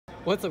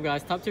What's up,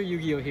 guys? Top Tier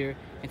Yu-Gi-Oh here,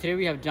 and today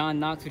we have John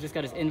Knox, who just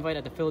got his invite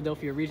at the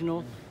Philadelphia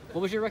Regional.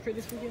 What was your record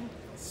this weekend?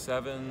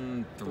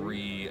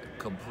 7-3,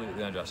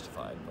 completely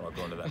unjustified. I'll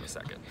go into that in a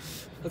second.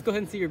 Let's go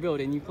ahead and see your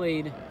build. And you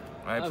played.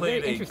 I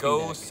played a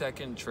Go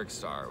Second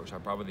Trickstar, which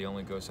I'm probably the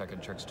only Go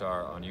Second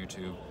Trickstar on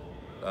YouTube.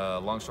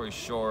 Long story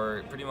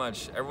short, pretty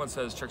much everyone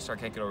says Trickstar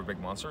can't get over big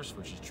monsters,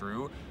 which is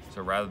true.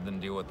 So rather than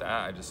deal with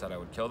that, I just said I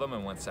would kill them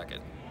and went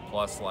second.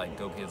 Plus, like,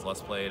 Goki is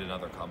less played and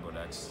other combo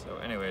decks. So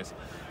anyways,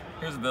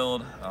 here's the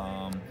build.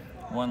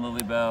 1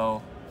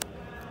 Rebelle,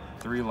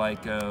 3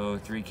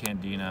 Lyco, 3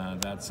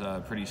 Candina. That's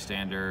pretty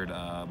standard.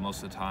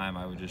 Most of the time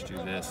I would just do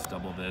this,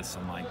 double this,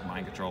 and like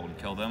mind control would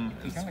kill them.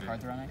 Can you turn the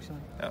cards around actually?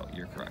 Oh,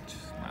 you're correct.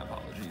 My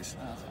apologies.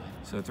 Oh, that's fine.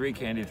 So 3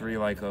 Candy, 3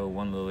 Lyco,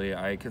 1 Lily.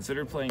 I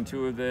considered playing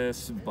 2 of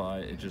this,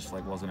 but it just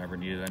like wasn't ever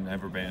needed. I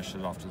never banished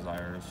it off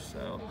Desires.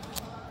 So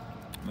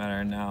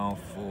matter now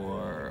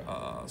for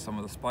some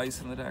of the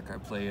spice in the deck. I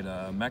played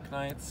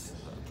Mekk-Knights,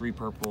 3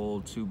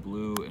 purple, 2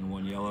 blue, and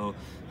 1 yellow.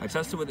 I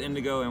tested with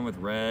indigo and with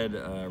red.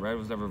 Red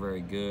was never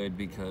very good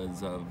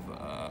because of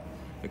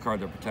the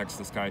card that protects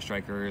the Sky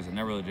Strikers. It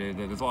never really did.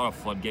 There's a lot of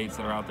floodgates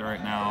that are out there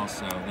right now,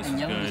 so this is good. And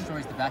yellow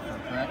destroys the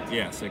backrow, correct?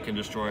 Yes, it can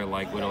destroy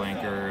like Widow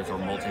Anchors or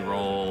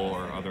multi-roll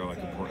or other like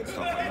important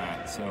stuff like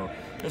that. So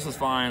this was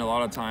fine. A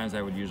lot of times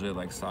I would usually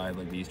like side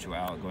like these 2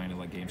 out going to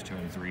like games 2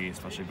 and 3,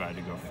 especially if I had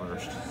to go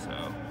first.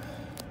 So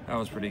that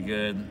was pretty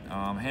good.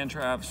 Hand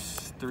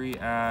traps, 3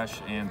 Ash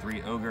and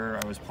 3 Ogre.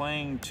 I was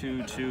playing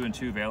 2-2 and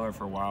 2 Valor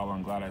for a while, but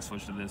I'm glad I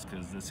switched to this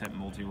because this hit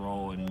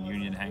multi-roll and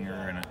Union Hanger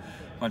and a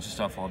bunch of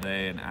stuff all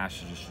day, and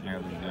Ash is just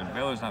generally good.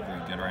 Valor's not very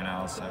good right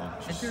now, so...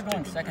 Since you're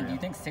going second, do you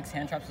think 6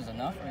 hand traps was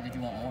enough, or did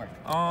you want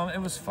more?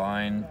 It was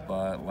fine,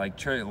 but like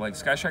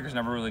Sky Striker's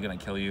never really going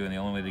to kill you, and the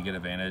only way to get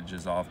advantage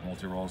is off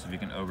multi-roll, so if you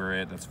can Ogre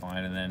it, that's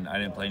fine. And then I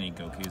didn't play any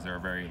Gokis, there are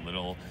very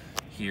little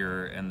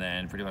here, and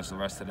then pretty much the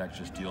rest of the deck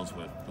just deals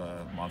with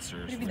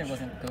monsters. What do you mean there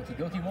wasn't Goki?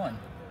 Goki won.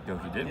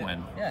 Goki did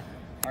win. Yeah,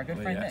 our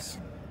good friend yes.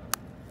 Nick.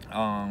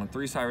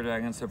 3 Cyber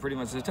Dragons, so pretty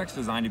much the tech's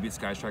designed to beat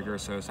Sky Striker,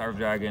 so Cyber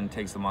Dragon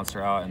takes the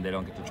monster out and they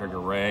don't get to trigger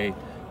Ray. It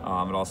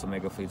also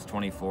Mega Fleet's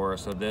 24,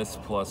 so this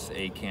plus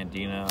a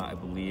Candina, I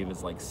believe,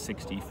 is like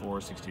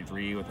 64,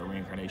 63, with the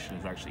reincarnation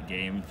is actually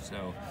game,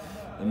 so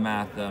the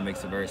math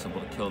makes it very simple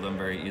to kill them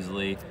very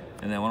easily.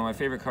 And then one of my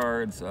favorite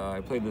cards,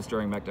 I played this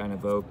during Mekk-Knight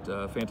Invoked,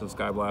 Phantom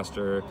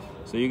Skyblaster.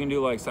 So you can do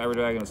like Cyber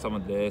Dragon and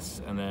summon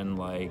this, and then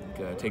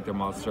like take their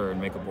monster and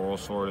make a Boral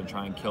Sword and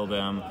try and kill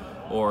them.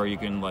 Or you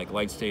can like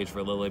Lightstage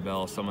for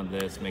Lilybell, summon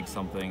this, make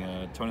something.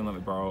 Tony let me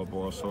borrow a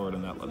Boral Sword,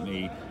 and that let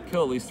me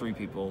kill at least 3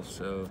 people.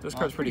 So this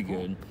card's pretty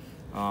good.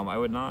 I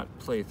would not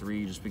play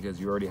 3 just because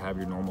you already have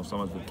your normal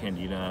summons with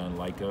Candina and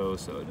Lyco,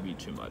 so it'd be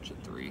too much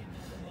at 3.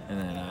 And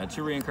then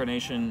 2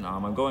 Reincarnation.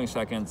 I'm going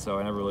second, so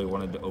I never really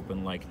wanted to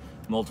open like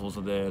multiples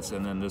of this,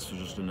 and then this was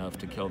just enough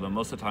to kill them.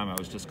 Most of the time I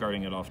was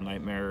discarding it off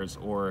Nightmares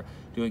or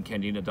doing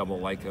Candina double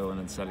Lyco and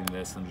then setting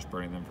this and just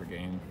burning them for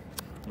game,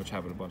 which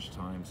happened a bunch of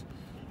times.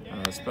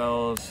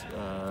 Spells,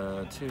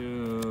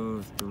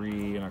 2, 3,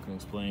 I'm not going to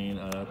explain.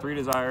 3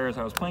 Desires.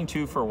 I was playing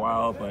 2 for a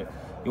while, but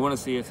you want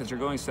to see it since you're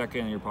going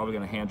second, you're probably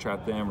going to hand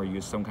trap them or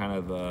use some kind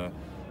of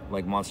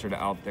like monster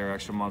to out their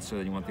extra monster,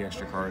 then you want the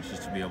extra cards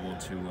just to be able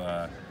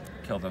to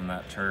kill them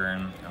that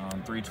turn.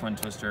 3 Twin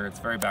Twister. It's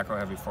very backrow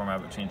heavy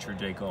format between True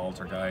Jaco,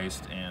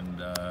 Altergeist,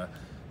 and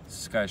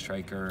Sky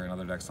Striker and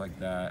other decks like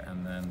that.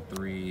 And then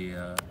 3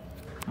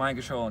 Mind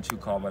Control and 2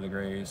 Call by the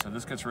Grave. So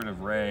this gets rid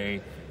of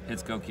Ray,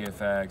 hits Goki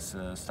effects,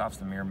 stops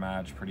the mirror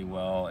match pretty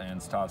well,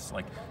 and stops,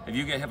 like, if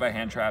you get hit by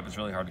hand trap, it's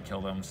really hard to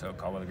kill them, so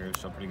Call by the Grave is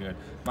still pretty good.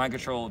 Mind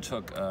Control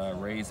took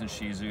Rays and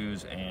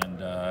Shizus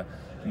and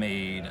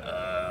made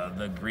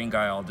the green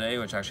guy all day,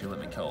 which actually let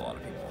me kill a lot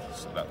of people,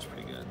 so that was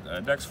pretty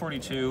good. Deck's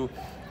 42.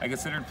 I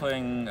considered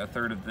playing a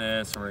third of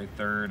this or a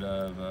third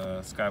of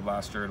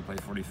Skyblaster to play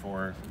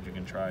 44, which you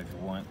can try if you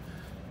want.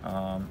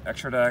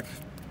 Extra deck.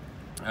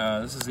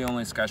 This is the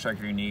only Sky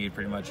Striker you need.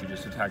 Pretty much you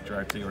just attack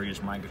directly or you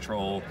just mind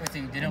control. Wait, so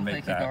you didn't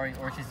play Kigari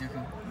or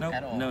Shizuku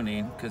at all? No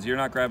need, because you're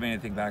not grabbing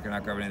anything back, you're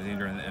not grabbing anything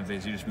during the end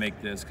phase. You just make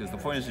this, because the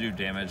point is to do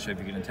damage, so if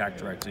you can attack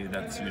directly,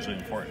 that's usually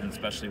important,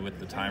 especially with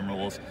the time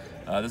rules.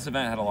 This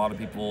event had a lot of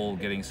people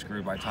getting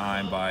screwed by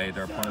time, by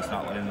their opponents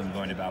not letting them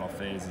go into battle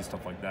phase and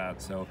stuff like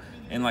that. So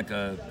in like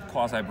a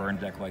quasi-burn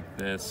deck like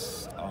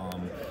this,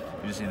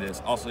 you just need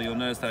this. Also, you'll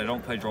notice that I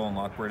don't play Droll and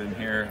Lockbird in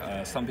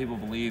here. Some people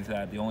believe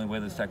that the only way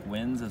this deck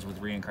wins is with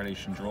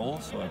Reincarnation Droll,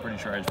 so I'm pretty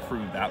sure I just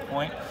proved that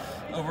point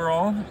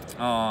overall,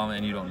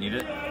 and you don't need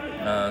it.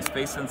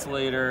 Space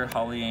Insulator,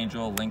 Holly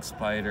Angel, Link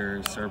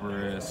Spider,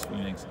 Cerberus,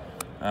 Phoenix.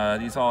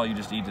 These all you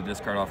just need to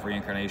discard off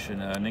Reincarnation.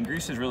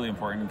 Ningris is really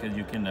important because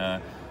you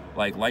can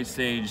like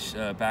Lightstage,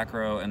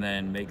 backrow, and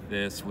then make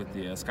this with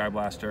the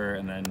Skyblaster,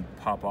 and then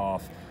pop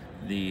off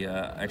the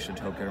extra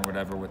token or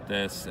whatever with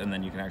this, and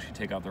then you can actually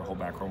take out their whole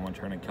back row in one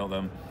turn and kill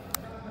them.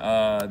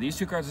 These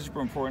 2 cards are super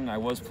important. I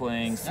was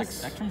playing 6.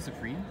 Spectrum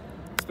Supreme?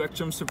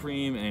 Spectrum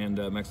Supreme and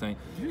Mekk-Knight.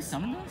 Can you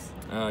summon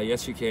those?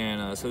 Yes, you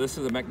can. So this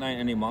is a Mekk-Knight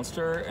any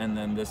monster, and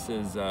then this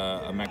is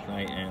a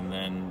Mekk-Knight, and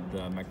then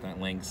the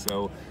Mekk-Knight Link.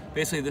 So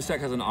basically, this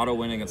deck has an auto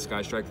win against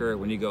Sky Striker.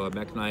 When you go a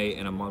Mekk-Knight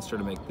and a monster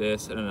to make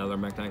this, and another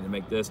Mekk-Knight to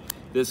make this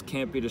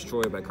can't be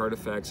destroyed by card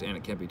effects, and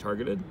it can't be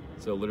targeted.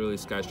 So literally,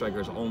 Sky Striker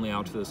is only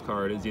out to this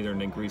card. It's either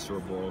an increase or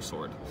a Boral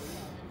Sword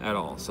at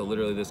all. So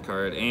literally this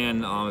card,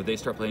 and if they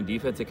start playing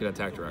defense, it can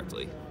attack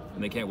directly.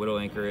 And they can't Widow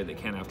Anchor it, they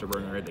can't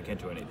Afterburner it, they can't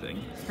do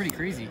anything. It's pretty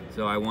crazy.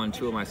 So I won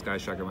 2 of my Sky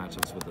Striker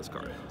matchups with this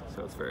card,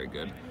 so it's very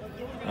good.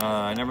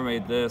 I never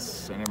made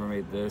this, I'm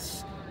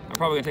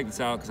probably gonna take this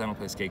out because I don't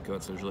play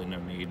Scapegoat, so there's really no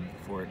need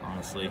for it,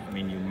 honestly. I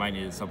mean, you might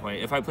need it at some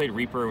point. If I played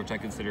Reaper, which I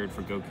considered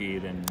for Goki,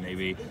 then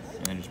maybe,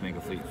 and then just make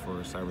a fleet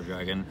for Cyber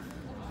Dragon.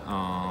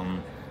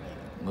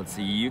 Let's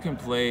see, you can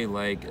play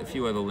like a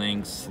few other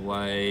links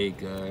like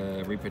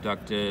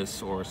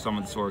Reproductus or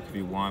Summon Sword if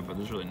you want, but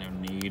there's really no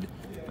need.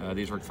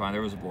 These worked fine.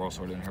 There was a Boral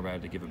Sword in here, but I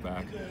had to give it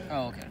back.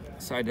 Oh, okay.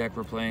 Side deck,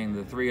 we're playing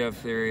the 3 of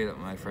Theory that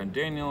my friend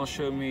Daniel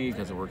showed me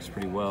because it works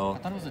pretty well. I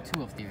thought it was a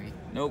 2 of Theory.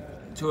 Nope.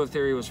 2 of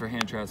Theory was for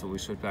hand traps, but we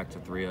switched back to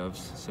 3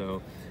 ofs. So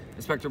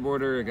the Spectre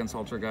Border against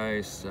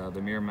Altergeist,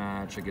 the Mirror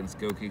Match against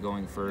Goki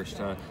going first.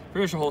 Pretty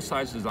much the whole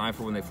side's designed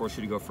for when they force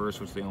you to go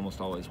first, which they almost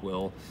always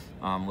will.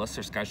 Unless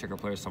they're Sky Striker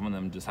players, some of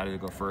them decided to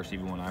go first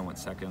even when I went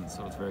second,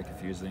 so it's very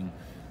confusing.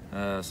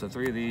 So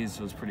 3 of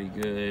these was pretty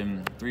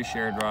good. 3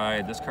 Shared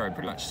Ride. This card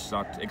pretty much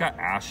sucked. It got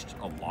ashed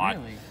a lot,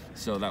 Really?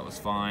 so that was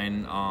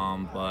fine.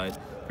 But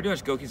pretty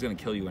much Goki's gonna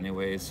kill you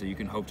anyways, so you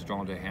can hope to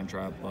draw into a hand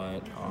trap,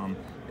 but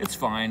it's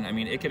fine. I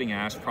mean, it getting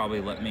ashed probably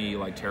let me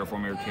like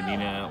Terraform or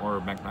Candina or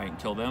Mekk-Knight and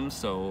kill them,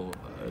 so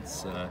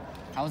it's...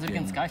 How was it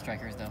against Sky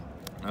Strikers, though?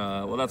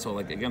 Well, that's what,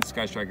 like, against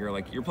Sky Striker,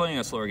 like, you're playing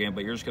a slower game,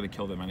 but you're just going to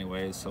kill them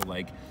anyways. So,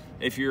 like,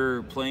 if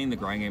you're playing the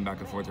grind game back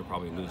and forth, you're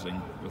probably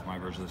losing with my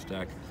version of this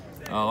deck.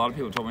 A lot of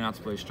people told me not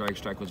to play Strike.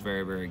 Strike was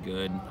very, very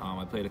good.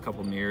 I played a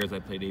couple mirrors. I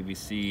played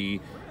ABC.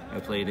 I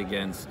played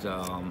against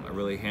a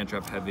really hand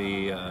trap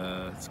heavy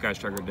Sky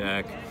Striker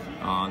deck.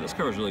 This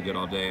card was really good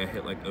all day. I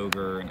hit like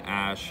Ogre and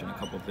Ash and a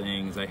couple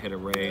things. I hit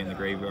Array in the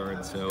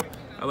graveyard, so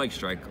I like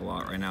Strike a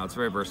lot right now. It's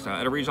very versatile.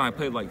 At a regional, I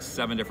played like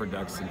 7 different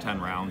decks in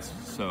 10 rounds,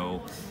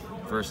 so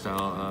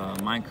versatile.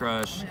 Mind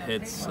Crush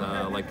hits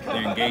like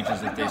their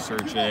engages if they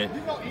search it,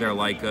 their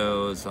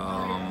Lycos.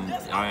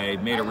 I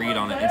made a read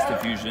on an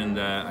Instant Fusion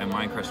that I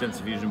Mind Crushed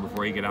Instant Fusion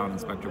before you get out in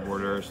Spectre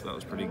Border, so that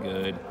was pretty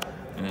good.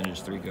 And then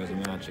just 3 goes a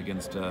match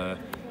against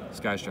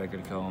Sky Striker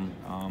to kill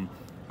him.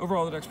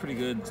 Overall, the deck's pretty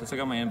good. Since I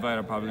got my invite,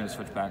 I'm probably going to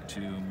switch back to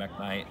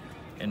Mekk-Knight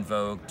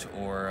Invoked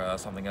or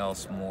something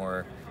else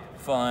more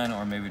fun,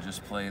 or maybe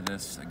just play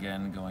this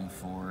again going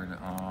forward.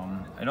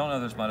 I don't know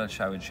if there's much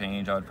I would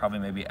change. I would probably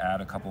maybe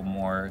add a couple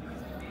more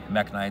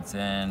Mekk-Knights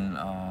in.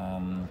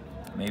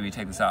 Maybe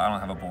take this out. I don't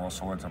have a Boral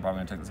Sword, so I'm probably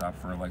gonna take this out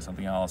for like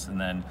something else. And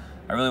then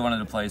I really wanted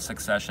to play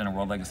Succession or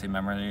World Legacy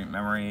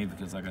Memory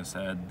because, like I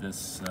said,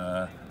 this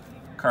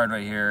card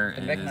right here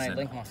is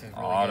an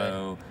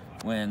auto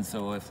win.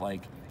 So if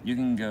like you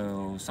can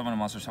go summon a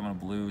monster, summon a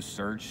blue,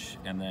 search,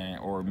 and then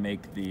or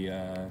make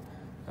the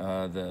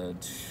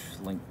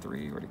Link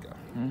 3, where'd it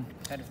go?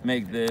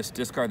 Make this,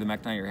 discard the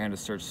Mekk-Knight in your hand to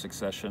search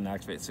Succession,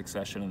 activate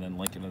Succession, and then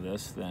link into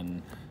this,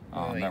 then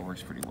that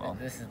works pretty well.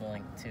 This is the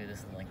Link 2, this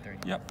is the Link 3.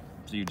 Yep.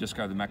 So you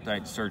discard the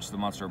Mekk-Knight, search the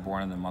Monster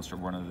Reborn, and then Monster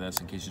Reborn into this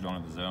in case you don't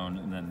have a zone,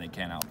 and then they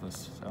can't out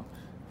this. So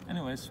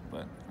anyways,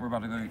 but we're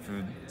about to go eat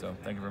food, so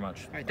thank you very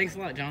much. All right, thanks a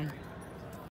lot, John.